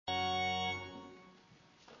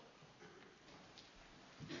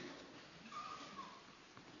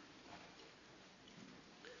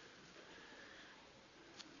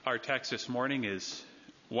Our text this morning is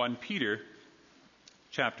 1 Peter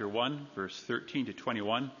chapter 1, verse 13 to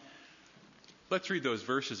 21. Let's read those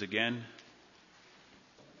verses again.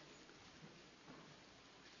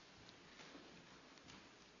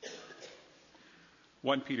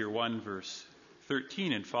 (1 Peter 1, verse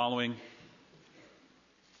 13 and following).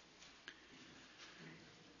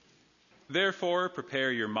 Therefore,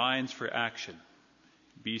 prepare your minds for action.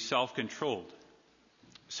 Be self-controlled.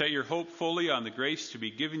 Set your hope fully on the grace to be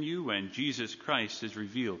given you when Jesus Christ is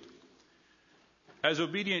revealed. As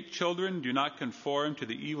obedient children, do not conform to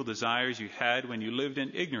the evil desires you had when you lived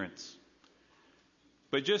in ignorance.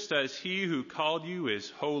 But just as he who called you is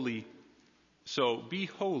holy, so be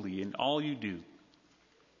holy in all you do.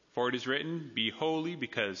 For it is written, "Be holy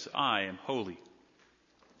because I am holy."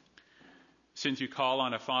 Since you call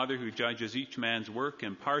on a Father who judges each man's work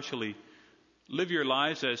impartially, live your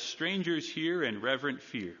lives as strangers here in reverent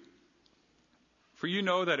fear. For you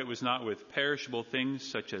know that it was not with perishable things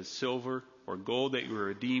such as silver or gold that you were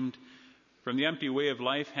redeemed from the empty way of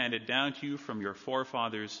life handed down to you from your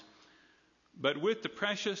forefathers, but with the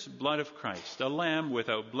precious blood of Christ, a lamb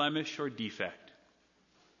without blemish or defect.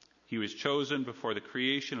 He was chosen before the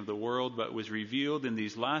creation of the world, but was revealed in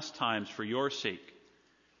these last times for your sake.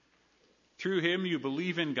 Through him you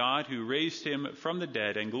believe in God, who raised him from the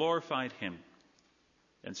dead and glorified him.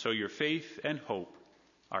 And so your faith and hope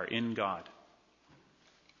are in God.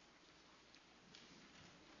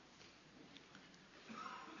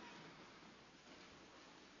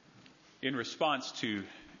 In response to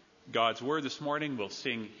God's word this morning, we'll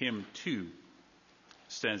sing hymn 2,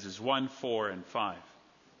 stanzas 1, 4, and 5.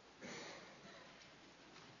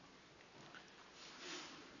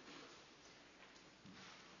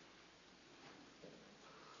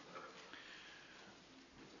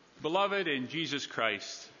 Beloved in Jesus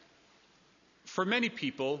Christ, for many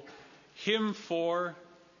people, hymn 4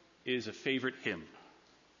 is a favorite hymn.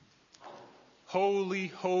 Holy,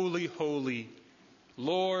 holy, holy,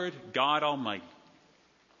 Lord God Almighty.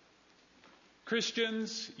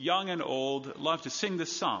 Christians, young and old, love to sing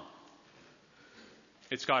this song.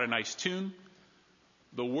 It's got a nice tune,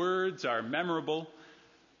 the words are memorable,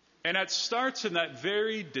 and it starts in that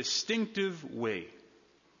very distinctive way.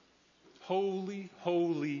 Holy,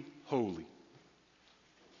 holy, holy.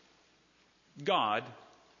 God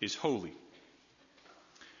is holy.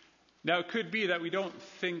 Now, it could be that we don't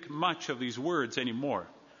think much of these words anymore.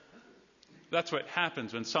 That's what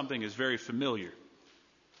happens when something is very familiar.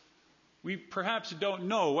 We perhaps don't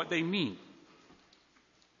know what they mean.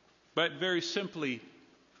 But very simply,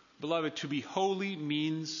 beloved, to be holy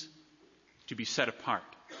means to be set apart.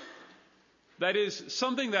 That is,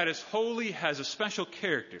 something that is holy has a special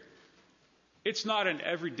character. It's not an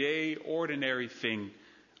everyday, ordinary thing,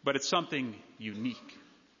 but it's something unique.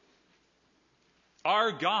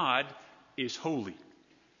 Our God is holy.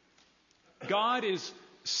 God is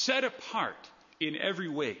set apart in every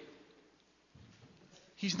way.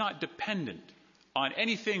 He's not dependent on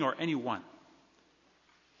anything or anyone.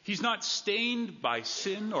 He's not stained by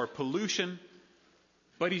sin or pollution,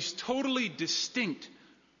 but he's totally distinct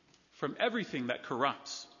from everything that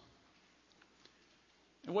corrupts.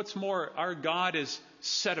 And what's more, our God is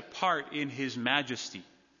set apart in his majesty.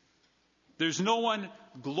 There's no one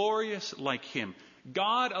glorious like him.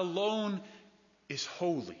 God alone is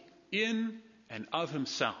holy in and of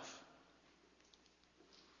himself.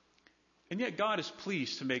 And yet God is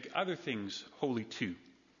pleased to make other things holy too.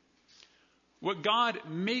 What God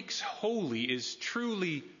makes holy is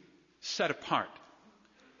truly set apart,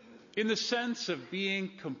 in the sense of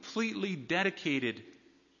being completely dedicated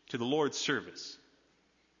to the Lord's service.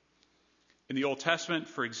 In the Old Testament,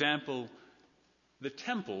 for example, the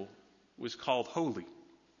temple was called holy.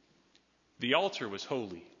 The altar was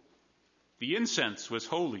holy. The incense was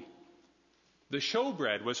holy. The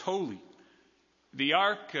showbread was holy. The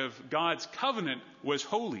Ark of God's covenant was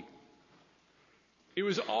holy. It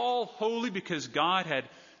was all holy because God had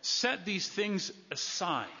set these things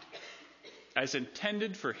aside as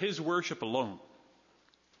intended for his worship alone.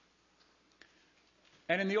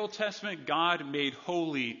 And in the Old Testament, God made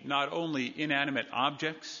holy not only inanimate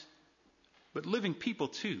objects, but living people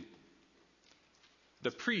too.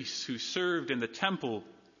 The priests who served in the temple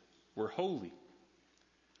were holy.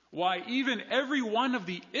 Why, even every one of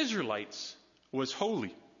the Israelites was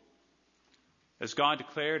holy. As God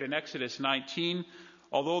declared in Exodus 19,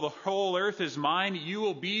 "Although the whole earth is mine, you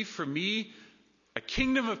will be for me a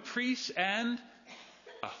kingdom of priests and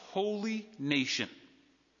a holy nation."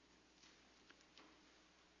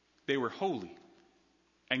 They were holy,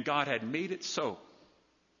 and God had made it so.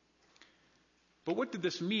 But what did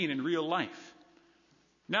this mean in real life?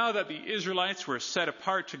 Now that the Israelites were set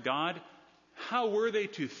apart to God, how were they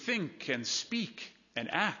to think and speak and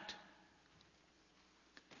act?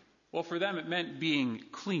 Well, for them it meant being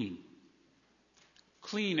clean.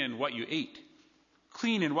 Clean in what you ate.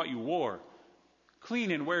 Clean in what you wore.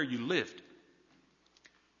 Clean in where you lived.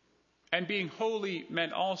 And being holy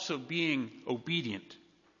meant also being obedient.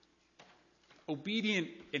 Obedient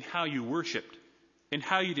in how you worshiped, in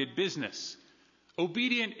how you did business.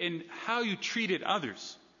 Obedient in how you treated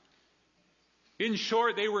others. In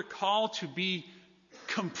short, they were called to be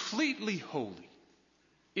completely holy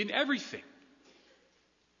in everything,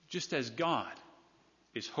 just as God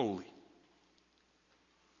is holy.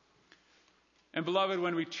 And beloved,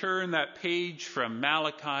 when we turn that page from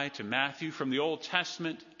Malachi to Matthew, from the Old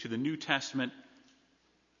Testament to the New Testament,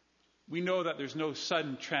 we know that there's no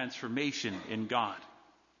sudden transformation in God.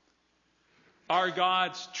 Our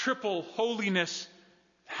God's triple holiness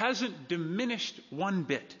hasn't diminished one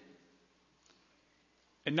bit.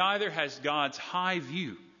 And neither has God's high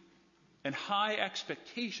view and high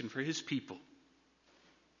expectation for his people.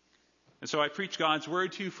 And so I preach God's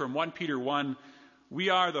word to you from 1 Peter 1. We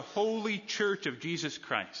are the holy church of Jesus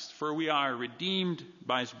Christ, for we are redeemed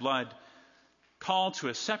by his blood, called to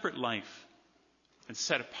a separate life, and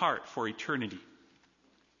set apart for eternity.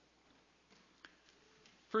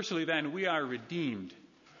 Firstly, then, we are redeemed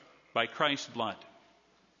by Christ's blood.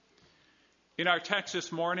 In our text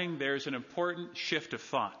this morning, there's an important shift of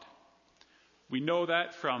thought. We know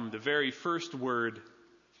that from the very first word,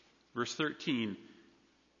 verse 13,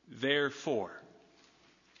 therefore.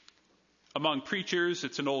 Among preachers,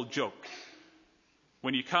 it's an old joke.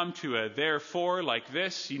 When you come to a therefore like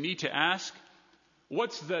this, you need to ask,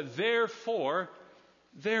 what's the therefore?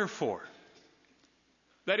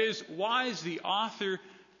 That is, why is the author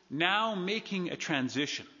now making a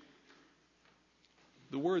transition?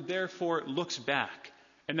 The word therefore looks back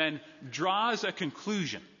and then draws a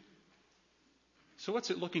conclusion. So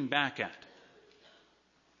what's it looking back at?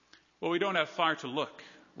 Well, we don't have far to look.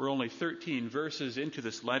 We're only 13 verses into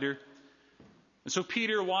this letter. And so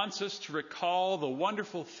Peter wants us to recall the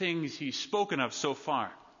wonderful things he's spoken of so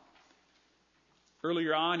far.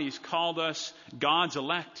 Earlier on, he's called us God's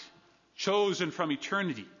elect, chosen from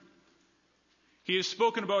eternity. He has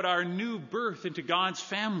spoken about our new birth into God's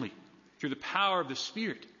family through the power of the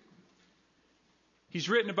Spirit. He's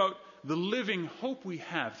written about the living hope we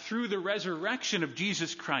have through the resurrection of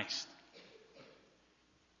Jesus Christ.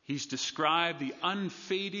 He's described the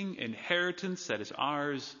unfading inheritance that is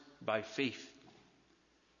ours by faith.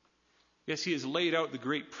 Yes, he has laid out the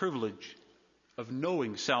great privilege of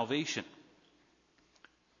knowing salvation.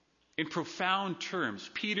 In profound terms,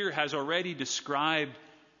 Peter has already described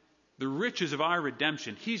the riches of our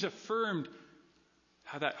redemption. He's affirmed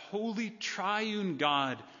how that holy triune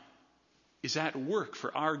God is at work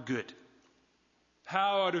for our good.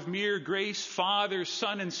 How out of mere grace, Father,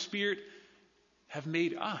 Son, and Spirit have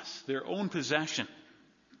made us their own possession.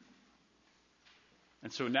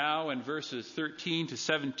 And so now in verses 13 to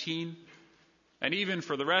 17, and even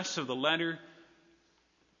for the rest of the letter,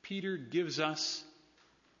 Peter gives us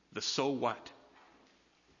the so what.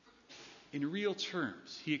 In real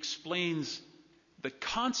terms, he explains the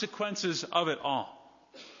consequences of it all.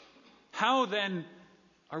 How then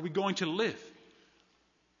are we going to live?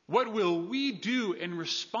 What will we do in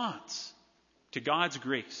response to God's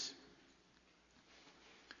grace?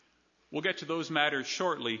 We'll get to those matters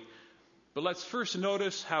shortly, but let's first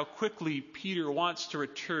notice how quickly Peter wants to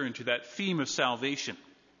return to that theme of salvation.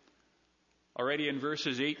 Already in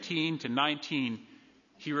verses 18 to 19,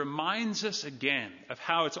 he reminds us again of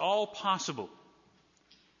how it's all possible.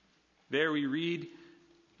 There we read,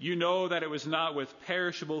 you know that it was not with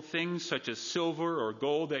perishable things such as silver or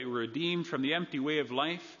gold that you were redeemed from the empty way of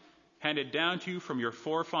life handed down to you from your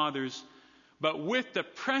forefathers, but with the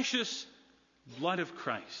precious blood of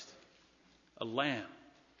Christ, a lamb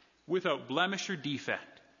without blemish or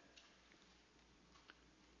defect.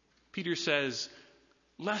 Peter says,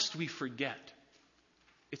 lest we forget,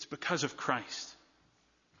 it's because of Christ.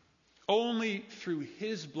 Only through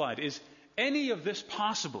his blood is any of this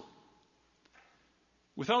possible.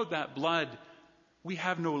 Without that blood, we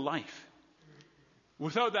have no life.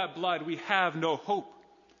 Without that blood, we have no hope.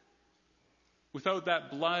 Without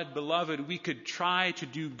that blood, beloved, we could try to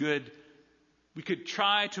do good. We could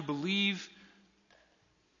try to believe,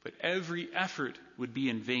 but every effort would be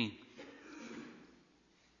in vain.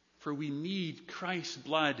 For we need Christ's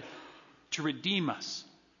blood to redeem us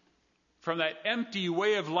from that empty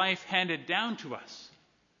way of life handed down to us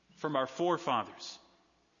from our forefathers.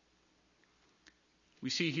 We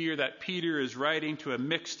see here that Peter is writing to a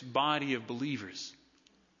mixed body of believers.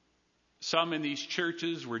 Some in these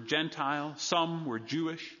churches were Gentile, some were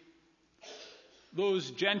Jewish.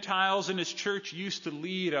 Those Gentiles in his church used to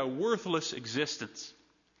lead a worthless existence.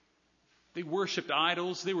 They worshipped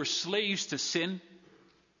idols, they were slaves to sin.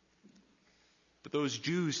 But those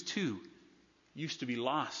Jews, too, used to be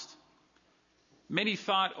lost. Many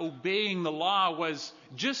thought obeying the law was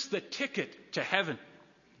just the ticket to heaven.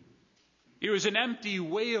 It was an empty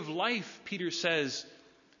way of life, Peter says,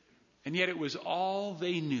 and yet it was all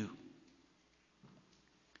they knew.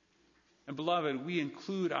 And beloved, we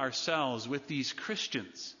include ourselves with these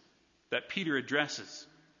Christians that Peter addresses.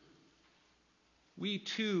 We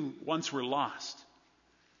too once were lost.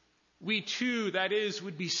 We too, that is,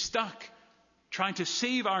 would be stuck trying to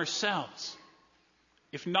save ourselves,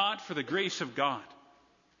 if not for the grace of God.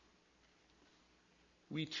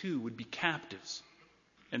 We too would be captives,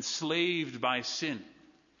 enslaved by sin,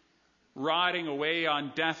 rotting away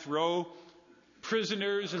on death row,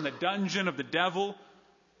 prisoners in the dungeon of the devil,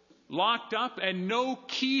 locked up and no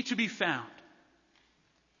key to be found.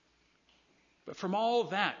 But from all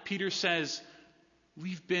that, Peter says,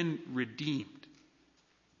 we've been redeemed,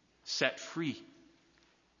 set free.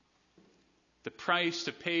 The price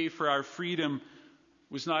to pay for our freedom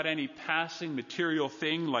was not any passing material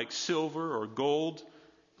thing like silver or gold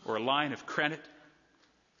or a line of credit.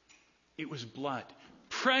 It was blood,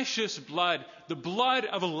 precious blood, the blood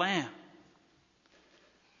of a lamb.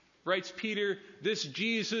 Writes Peter, this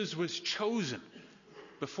Jesus was chosen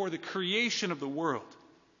before the creation of the world,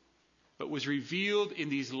 but was revealed in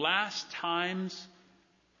these last times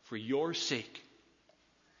for your sake.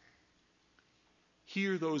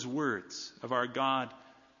 Hear those words of our God.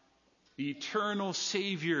 The eternal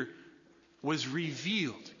Savior was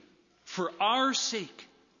revealed for our sake.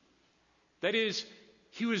 That is,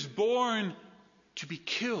 he was born to be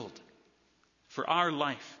killed for our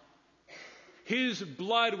life. His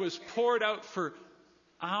blood was poured out for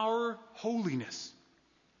our holiness.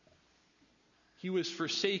 He was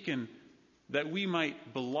forsaken that we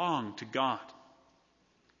might belong to God.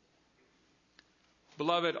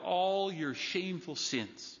 Beloved, all your shameful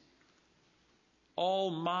sins,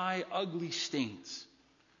 all my ugly stains,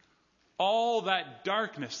 all that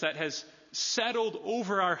darkness that has settled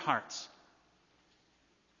over our hearts,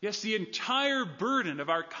 yes, the entire burden of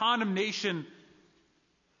our condemnation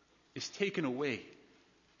is taken away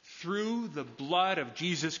through the blood of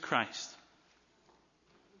Jesus Christ.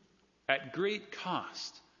 At great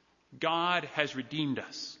cost, God has redeemed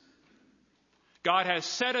us. God has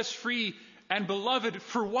set us free, and beloved,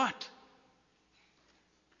 for what?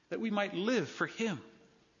 That we might live for him.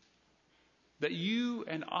 That you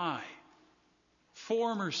and I,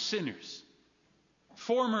 former sinners,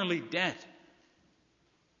 formerly dead,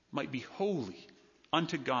 might be holy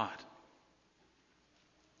unto God.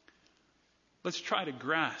 Let's try to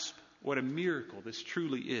grasp what a miracle this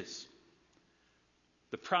truly is.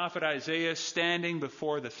 The prophet Isaiah, standing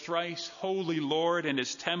before the thrice holy Lord in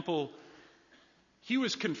his temple, he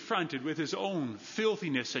was confronted with his own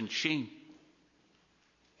filthiness and shame.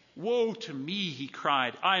 Woe to me, he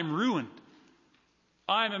cried, I am ruined.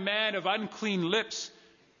 I am a man of unclean lips,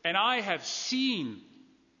 and I have seen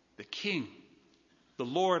the King, the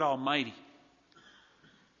Lord Almighty.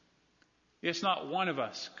 Yes, not one of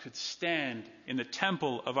us could stand in the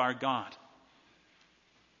temple of our God.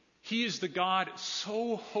 He is the God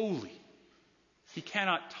so holy, he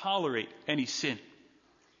cannot tolerate any sin.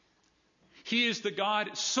 He is the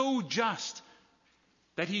God so just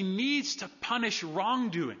that he needs to punish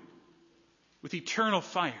wrongdoing with eternal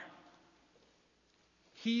fire.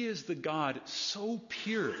 He is the God so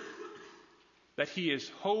pure that he is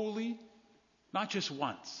holy, not just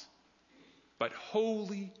once, but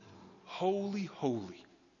holy, holy, holy.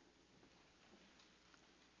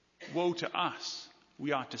 Woe to us,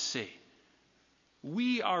 we ought to say.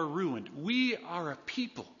 We are ruined. We are a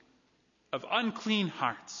people of unclean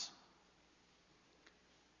hearts.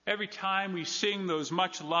 Every time we sing those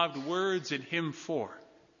much-loved words in Hymn 4,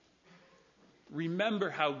 remember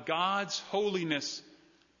how God's holiness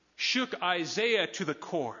shook Isaiah to the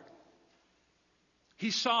core. He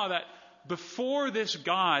saw that before this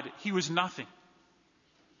God, he was nothing.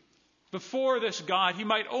 Before this God, he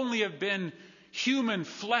might only have been human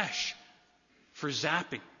flesh for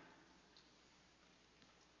zapping.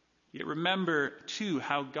 Yet remember, too,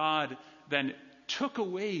 how God then took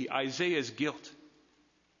away Isaiah's guilt,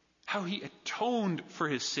 how he atoned for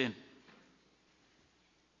his sin.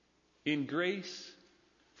 In grace,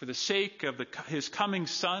 for the sake of his coming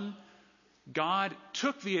Son, God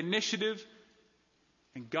took the initiative,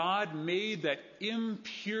 and God made that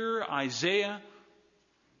impure Isaiah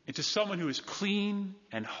into someone who is clean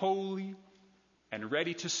and holy and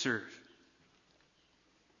ready to serve.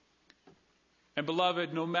 And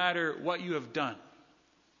beloved, no matter what you have done,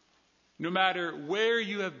 no matter where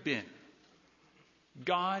you have been,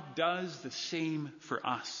 God does the same for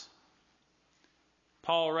us.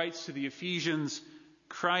 Paul writes to the Ephesians,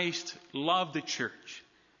 Christ loved the church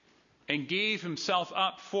and gave himself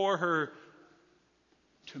up for her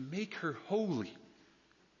to make her holy,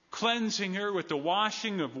 cleansing her with the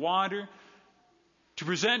washing of water, to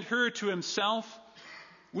present her to himself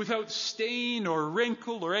without stain or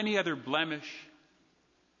wrinkle or any other blemish,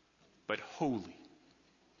 but holy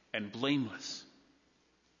and blameless.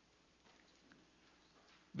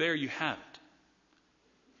 There you have it.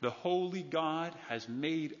 The holy God has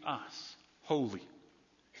made us holy.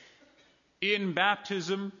 In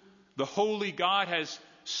baptism, the holy God has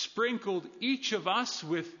sprinkled each of us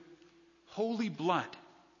with holy blood.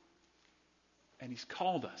 And he's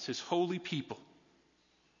called us his holy people.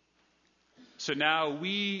 So now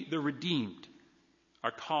we, the redeemed,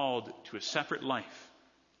 are called to a separate life.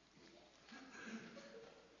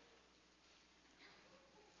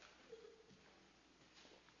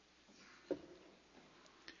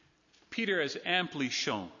 Peter has amply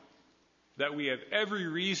shown that we have every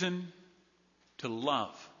reason to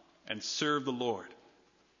love and serve the Lord.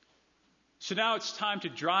 So now it's time to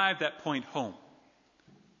drive that point home.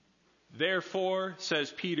 Therefore,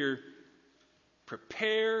 says Peter,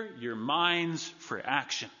 prepare your minds for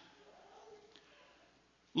action.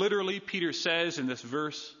 Literally, Peter says in this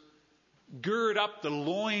verse, gird up the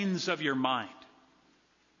loins of your mind.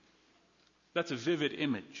 That's a vivid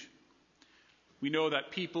image. We know that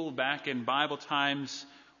people back in Bible times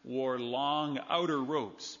wore long outer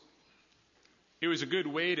robes. It was a good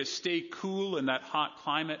way to stay cool in that hot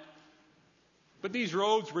climate. But these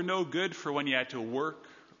robes were no good for when you had to work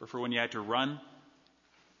or for when you had to run.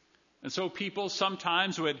 And so people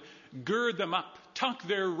sometimes would gird them up, tuck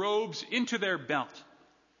their robes into their belt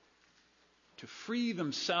to free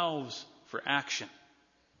themselves for action.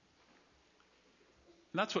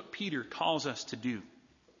 And that's what Peter calls us to do.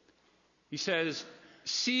 He says,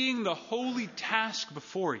 seeing the holy task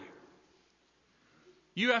before you,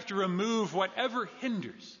 you have to remove whatever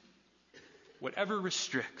hinders, whatever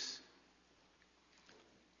restricts.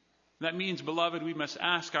 That means, beloved, we must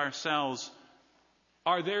ask ourselves,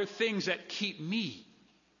 are there things that keep me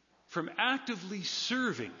from actively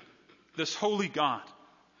serving this holy God?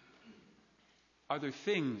 Are there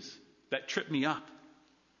things that trip me up?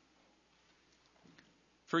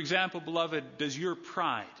 For example, beloved, does your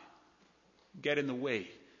pride get in the way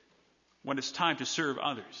when it's time to serve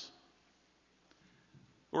others?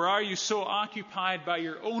 Or are you so occupied by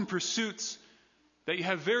your own pursuits that you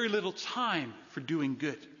have very little time for doing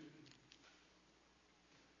good?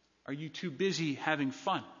 Are you too busy having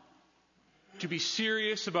fun to be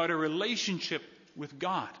serious about a relationship with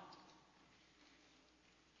God?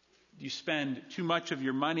 Do you spend too much of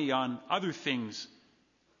your money on other things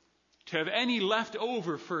to have any left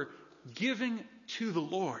over for giving to the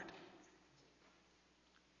Lord?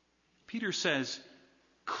 Peter says,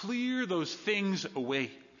 clear those things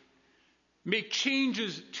away. Make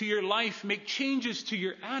changes to your life, make changes to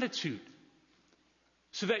your attitude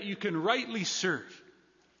so that you can rightly serve.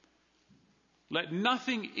 Let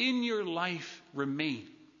nothing in your life remain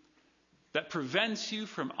that prevents you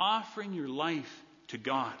from offering your life to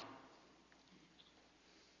God.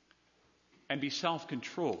 And be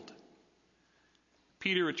self-controlled.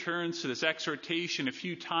 Peter returns to this exhortation a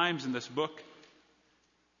few times in this book.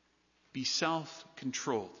 Be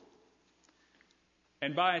self-controlled.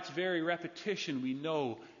 And by its very repetition, we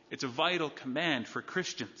know it's a vital command for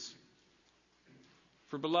Christians.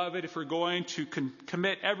 For beloved, if we're going to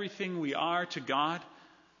commit everything we are to God,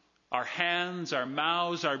 our hands, our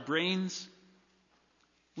mouths, our brains,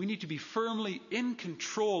 we need to be firmly in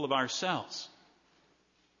control of ourselves.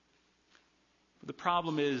 But the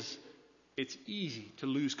problem is, it's easy to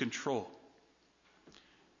lose control.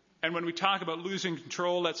 And when we talk about losing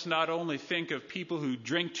control, let's not only think of people who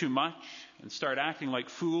drink too much and start acting like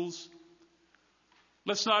fools.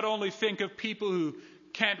 Let's not only think of people who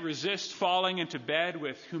can't resist falling into bed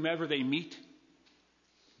with whomever they meet.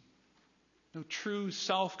 No, true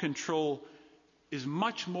self-control is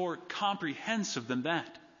much more comprehensive than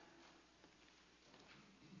that.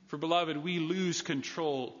 For beloved, we lose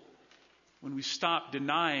control when we stop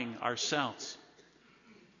denying ourselves.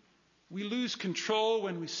 We lose control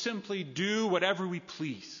when we simply do whatever we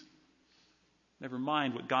please. Never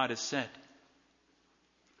mind what God has said.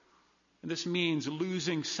 And this means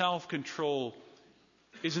losing self-control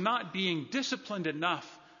is not being disciplined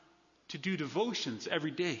enough to do devotions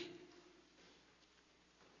every day.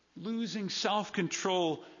 Losing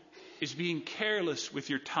self-control is being careless with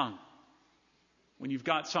your tongue when you've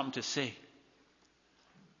got something to say.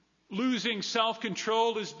 Losing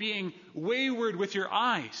self-control is being wayward with your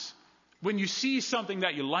eyes when you see something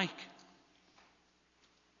that you like.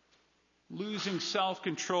 Losing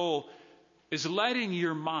self-control is letting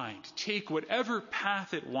your mind take whatever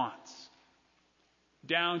path it wants,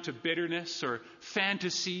 down to bitterness or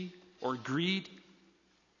fantasy or greed.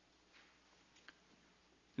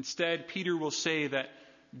 Instead, Peter will say that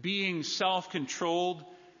being self-controlled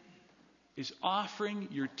is offering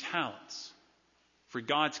your talents for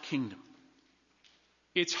God's kingdom.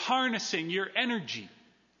 It's harnessing your energy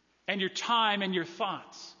and your time and your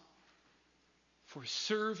thoughts for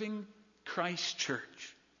serving Christ's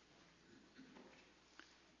church.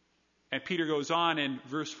 And Peter goes on in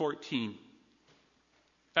verse 14.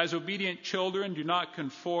 As obedient children, do not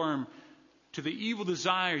conform to the evil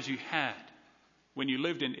desires you had when you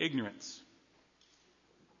lived in ignorance.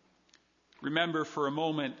 Remember for a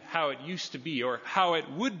moment how it used to be, or how it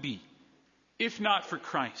would be, if not for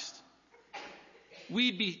Christ.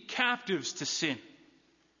 We'd be captives to sin.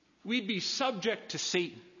 We'd be subject to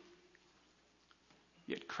Satan.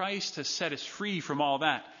 Yet Christ has set us free from all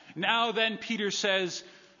that. Now then, Peter says,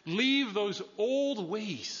 leave those old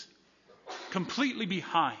ways completely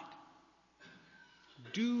behind.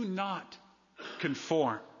 Do not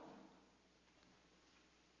conform.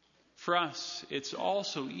 For us, it's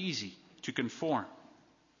also easy to conform.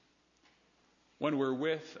 When we're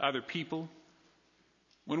with other people,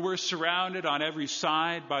 when we're surrounded on every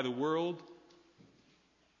side by the world,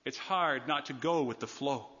 it's hard not to go with the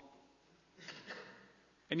flow.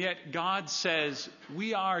 And yet God says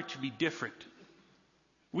we are to be different.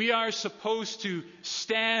 We are supposed to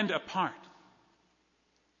stand apart.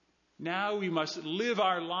 Now we must live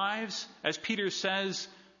our lives, as Peter says,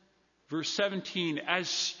 verse 17, as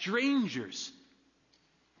strangers.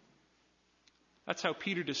 That's how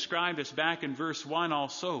Peter described us back in verse 1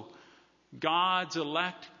 also. God's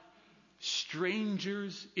elect,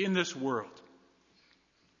 strangers in this world.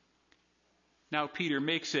 Now Peter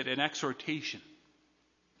makes it an exhortation.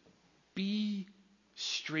 Be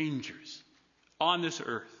strangers on this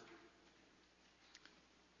earth.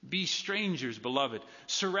 Be strangers, beloved.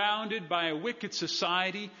 Surrounded by a wicked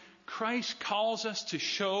society, Christ calls us to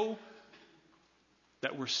show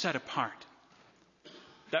that we're set apart,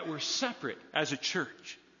 that we're separate as a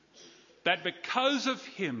church, that because of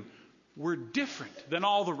Him, we're different than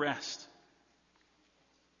all the rest.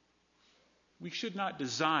 We should not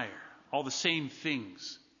desire all the same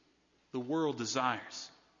things the world desires.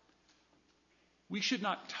 We should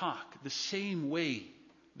not talk the same way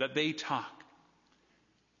that they talk.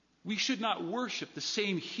 We should not worship the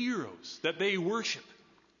same heroes that they worship.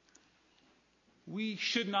 We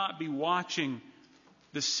should not be watching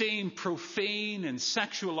the same profane and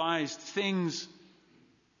sexualized things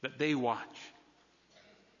that they watch.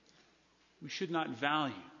 We should not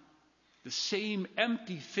value the same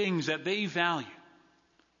empty things that they value.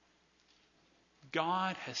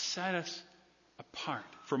 God has set us apart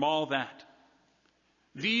from all that.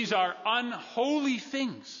 These are unholy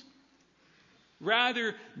things.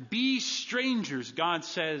 Rather, be strangers, God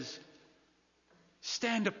says.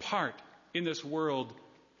 Stand apart in this world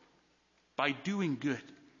by doing good,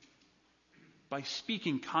 by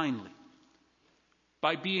speaking kindly,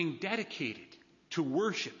 by being dedicated to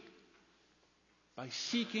worship, by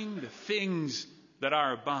seeking the things that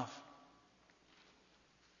are above.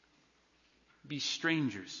 Be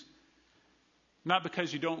strangers. Not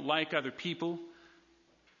because you don't like other people,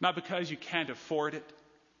 not because you can't afford it.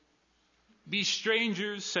 Be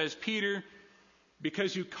strangers, says Peter,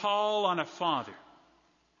 because you call on a Father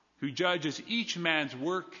who judges each man's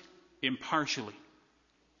work impartially.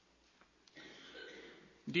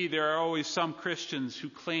 Indeed, there are always some Christians who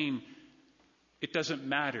claim it doesn't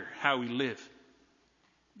matter how we live,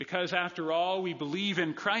 because after all, we believe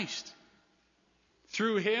in Christ.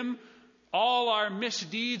 Through Him, all our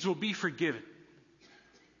misdeeds will be forgiven.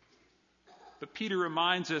 But Peter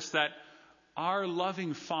reminds us that our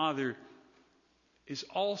loving Father is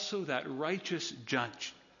also that righteous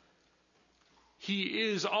judge. He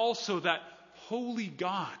is also that holy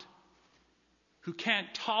God who can't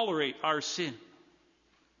tolerate our sin.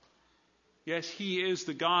 Yes, He is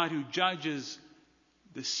the God who judges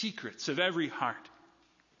the secrets of every heart.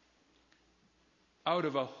 Out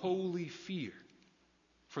of a holy fear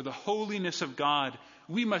for the holiness of God,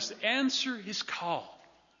 we must answer His call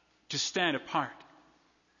to stand apart.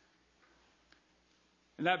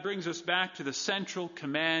 And that brings us back to the central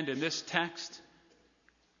command in this text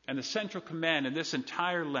and the central command in this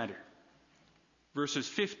entire letter, verses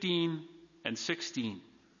 15 and 16.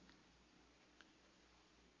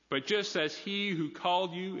 But just as He who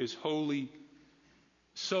called you is holy,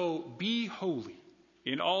 so be holy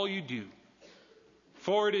in all you do.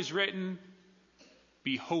 For it is written,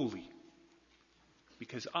 be holy,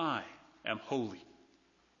 because I am holy.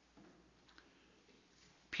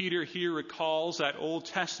 Peter here recalls that Old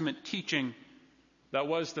Testament teaching that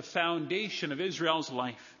was the foundation of Israel's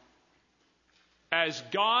life. As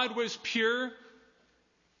God was pure,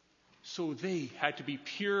 so they had to be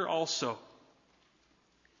pure also.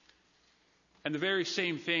 And the very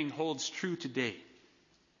same thing holds true today.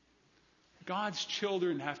 God's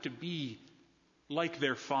children have to be like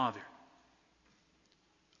their Father.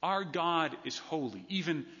 Our God is holy,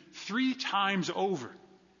 even 3 times over.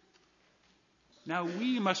 Now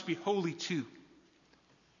we must be holy too.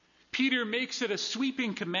 Peter makes it a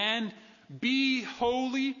sweeping command, be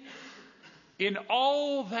holy in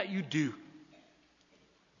all that you do.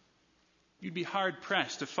 You'd be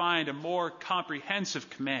hard-pressed to find a more comprehensive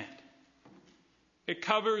command. It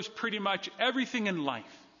covers pretty much everything in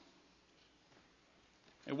life.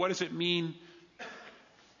 And what does it mean?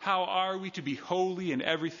 How are we to be holy in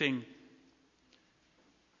everything?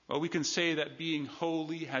 Well, we can say that being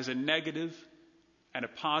holy has a negative and a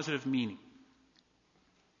positive meaning.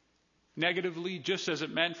 Negatively, just as it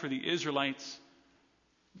meant for the Israelites,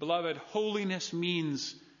 beloved, holiness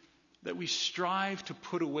means that we strive to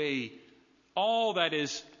put away all that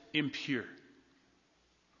is impure,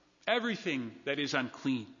 everything that is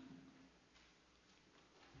unclean.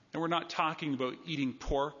 And we're not talking about eating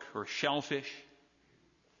pork or shellfish.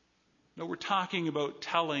 No, we're talking about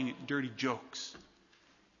telling dirty jokes,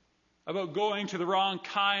 about going to the wrong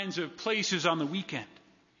kinds of places on the weekend.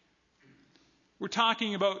 We're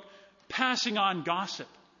talking about passing on gossip,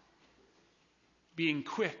 being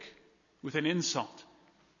quick with an insult,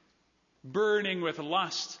 burning with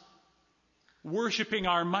lust, worshiping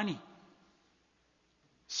our money.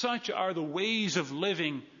 Such are the ways of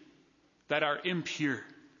living that are impure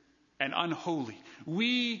and unholy.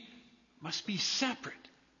 We must be separate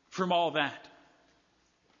from all that.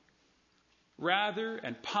 Rather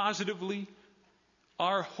and positively,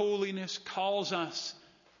 our holiness calls us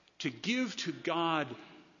to give to God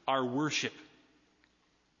our worship.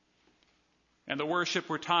 And the worship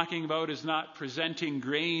we're talking about is not presenting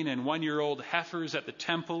grain and 1-year-old heifers at the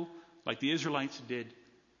temple like the Israelites did.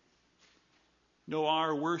 No,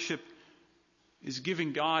 our worship is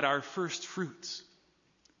giving God our first fruits.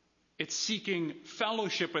 It's seeking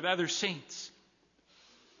fellowship with other saints.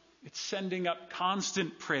 It's sending up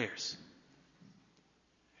constant prayers.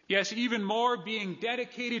 Yes, even more, being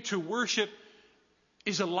dedicated to worship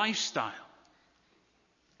is a lifestyle.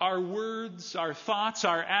 Our words, our thoughts,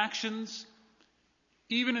 our actions,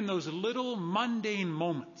 even in those little mundane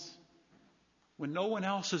moments when no one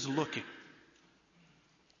else is looking,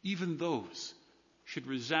 even those should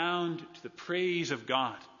resound to the praise of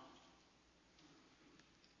God.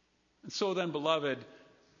 And so then, beloved,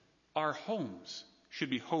 our homes should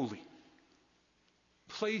be holy,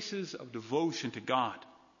 places of devotion to God.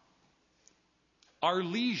 Our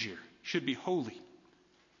leisure should be holy.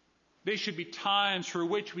 They should be times for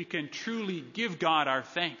which we can truly give God our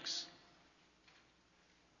thanks.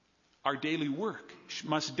 Our daily work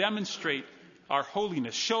must demonstrate our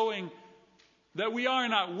holiness, showing that we are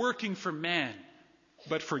not working for man,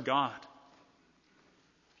 but for God.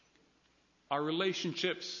 Our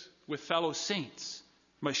relationships with fellow saints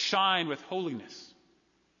must shine with holiness.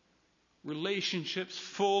 Relationships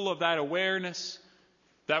full of that awareness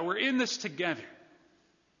that we're in this together,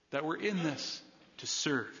 that we're in this to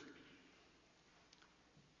serve.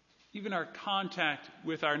 Even our contact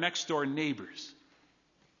with our next door neighbors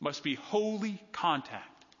must be holy contact.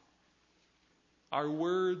 Our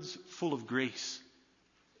words full of grace,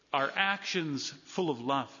 our actions full of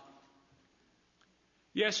love.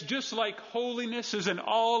 Yes, just like holiness is an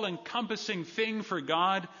all-encompassing thing for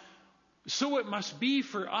God, so it must be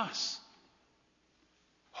for us.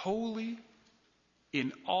 Holy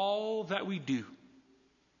in all that we do.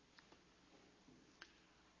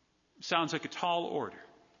 Sounds like a tall order.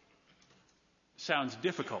 Sounds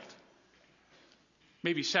difficult.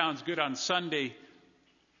 Maybe sounds good on Sunday,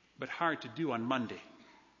 but hard to do on Monday.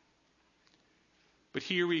 But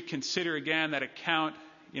here we consider again that account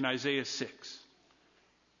in Isaiah 6.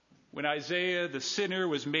 When Isaiah, the sinner,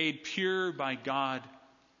 was made pure by God,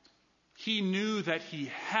 he knew that he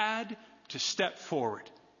had to step forward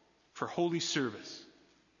for holy service.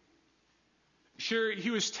 Sure, he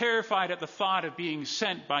was terrified at the thought of being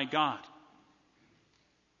sent by God.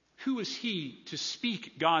 Who is he to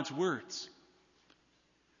speak God's words?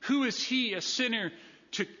 Who is he, a sinner,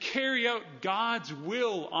 to carry out God's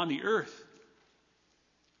will on the earth?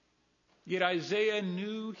 Yet Isaiah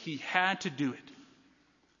knew he had to do it.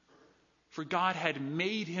 For God had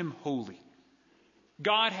made him holy.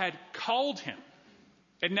 God had called him.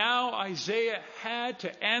 And now Isaiah had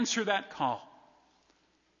to answer that call.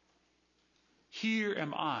 Here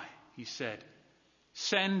am I, he said.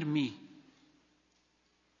 Send me.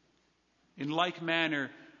 In like manner,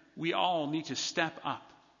 we all need to step up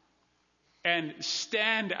and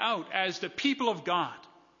stand out as the people of God.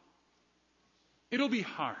 It'll be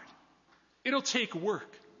hard. It'll take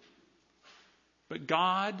work. But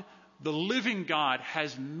God, the living God,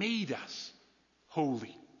 has made us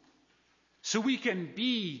holy. So we can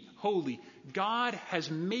be holy. God has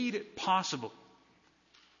made it possible.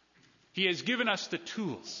 He has given us the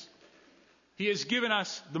tools. He has given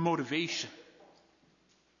us the motivation.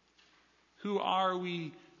 Who are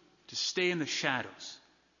we to stay in the shadows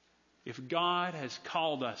if God has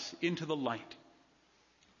called us into the light?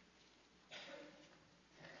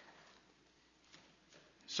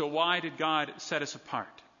 So why did God set us apart?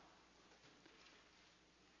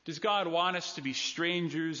 Does God want us to be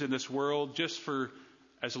strangers in this world just for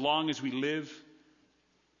as long as we live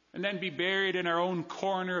and then be buried in our own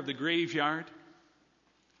corner of the graveyard?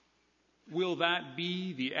 Will that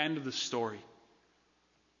be the end of the story?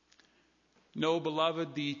 No,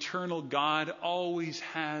 beloved, the eternal God always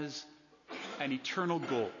has an eternal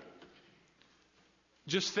goal.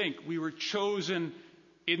 Just think, we were chosen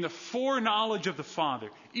in the foreknowledge of the Father,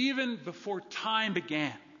 even before time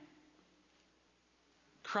began.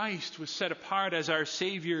 Christ was set apart as our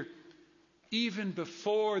Savior even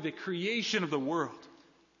before the creation of the world.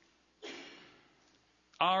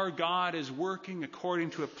 Our God is working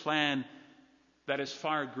according to a plan that is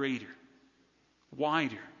far greater,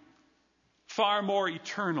 wider, far more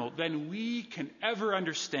eternal than we can ever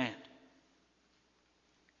understand.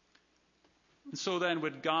 And so then,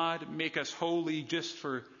 would God make us holy just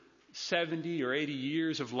for 70 or 80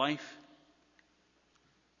 years of life?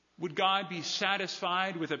 Would God be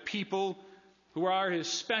satisfied with a people who are his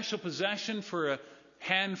special possession for a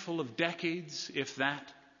handful of decades, if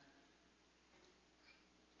that?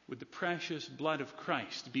 Would the precious blood of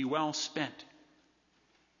Christ be well spent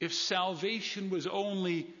if salvation was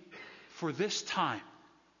only for this time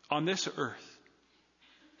on this earth?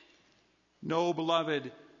 No,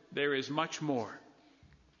 beloved, there is much more.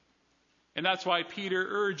 And that's why Peter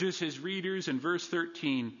urges his readers in verse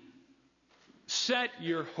 13, set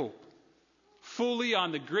your hope fully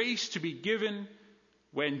on the grace to be given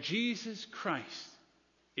when Jesus Christ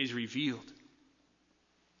is revealed.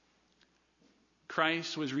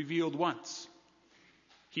 Christ was revealed once.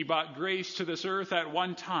 He brought grace to this earth at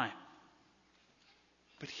one time.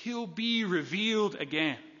 But he'll be revealed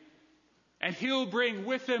again. And he'll bring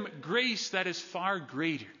with him grace that is far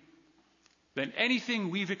greater than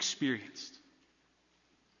anything we've experienced.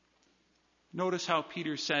 Notice how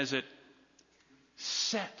Peter says it,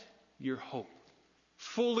 set your hope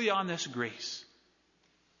fully on this grace.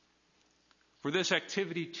 For this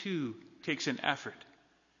activity too takes an effort.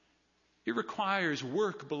 It requires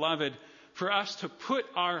work, beloved, for us to put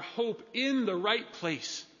our hope in the right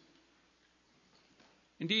place.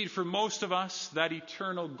 Indeed, for most of us, that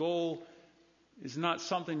eternal goal is not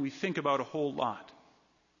something we think about a whole lot.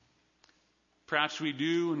 Perhaps we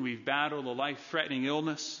do when we've battled a life-threatening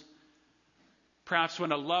illness. Perhaps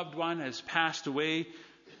when a loved one has passed away,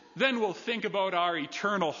 then we'll think about our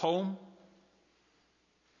eternal home.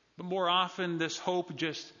 But more often, this hope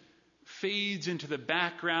just fades into the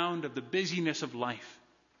background of the busyness of life.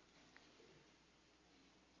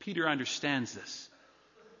 Peter understands this.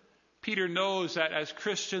 Peter knows that as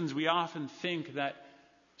Christians, we often think that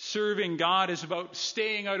serving God is about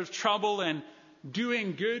staying out of trouble and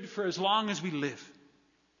doing good for as long as we live.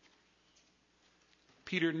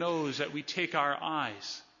 Peter knows that we take our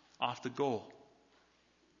eyes off the goal.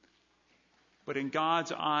 But in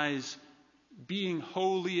God's eyes, being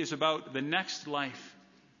holy is about the next life,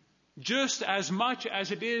 just as much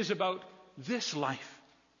as it is about this life.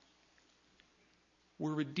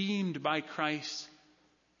 We're redeemed by Christ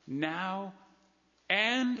now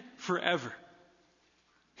and forever.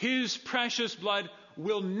 His precious blood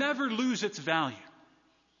will never lose its value.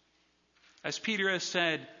 As Peter has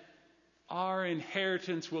said, our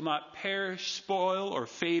inheritance will not perish, spoil, or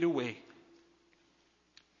fade away.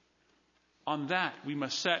 On that we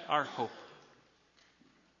must set our hope.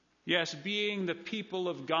 Yes, being the people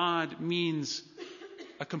of God means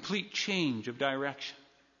a complete change of direction.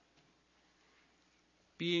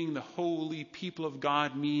 Being the holy people of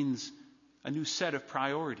God means a new set of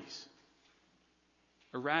priorities,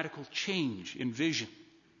 a radical change in vision.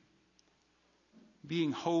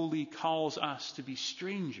 Being holy calls us to be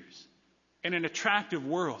strangers in an attractive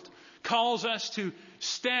world, calls us to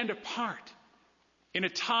stand apart in a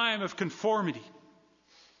time of conformity.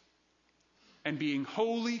 and being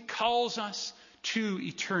holy calls us to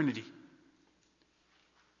eternity.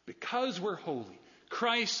 Because we're holy,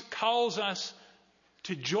 Christ calls us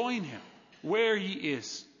to join him where he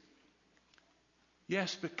is.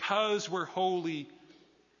 Yes, because we're holy,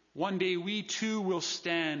 one day we too will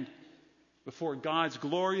stand before God's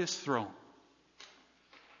glorious throne.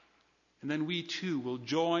 And then we too will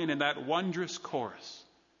join in that wondrous chorus,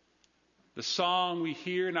 the song we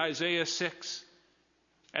hear in Isaiah 6,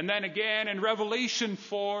 and then again in Revelation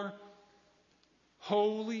 4,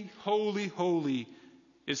 holy, holy, holy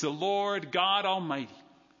is the Lord God Almighty,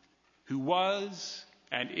 who was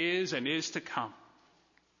and is to come.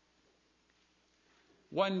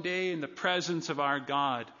 One day in the presence of our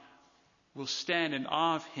God, we'll stand in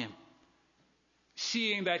awe of him,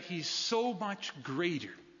 seeing that he's so much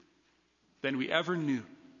greater than we ever knew.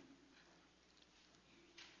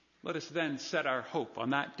 Let us then set our hope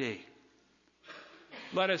on that day.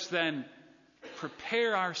 Let us then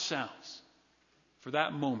prepare ourselves for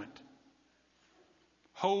that moment.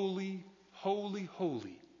 Holy, holy,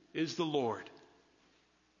 holy is the Lord.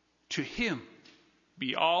 To him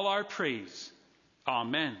be all our praise.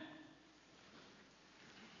 Amen.